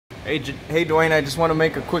Hey Dwayne, I just want to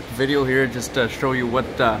make a quick video here just to show you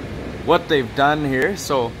what they've done here.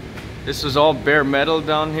 So this is all bare metal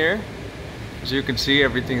down here. As you can see,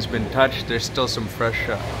 everything's been touched. There's still some fresh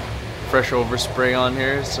overspray on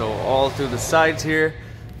here. So all through the sides here,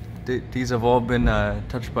 these have all been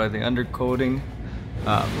touched by the undercoating.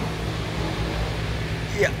 Yeah,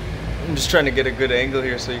 I'm just trying to get a good angle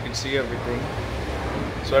here so you can see everything.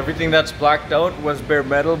 So everything that's blacked out was bare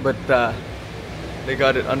metal, but they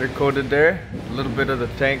got it undercoated there. A little bit of the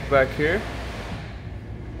tank back here.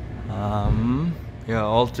 Yeah,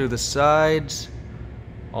 all through the sides,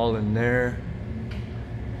 all in there.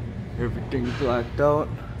 Everything blacked out.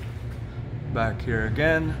 Back here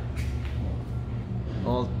again.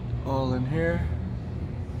 All in here.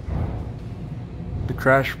 The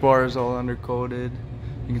crash bar is all undercoated.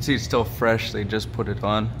 You can see it's still fresh, they just put it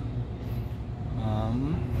on.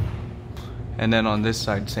 And then on this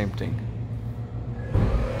side, same thing.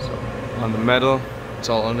 So on the metal, it's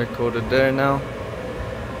all undercoated there now.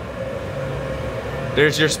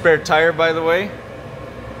 There's your spare tire, by the way.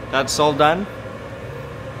 That's all done.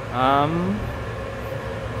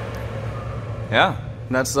 Yeah,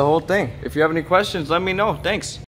 that's the whole thing. If you have any questions, let me know. Thanks.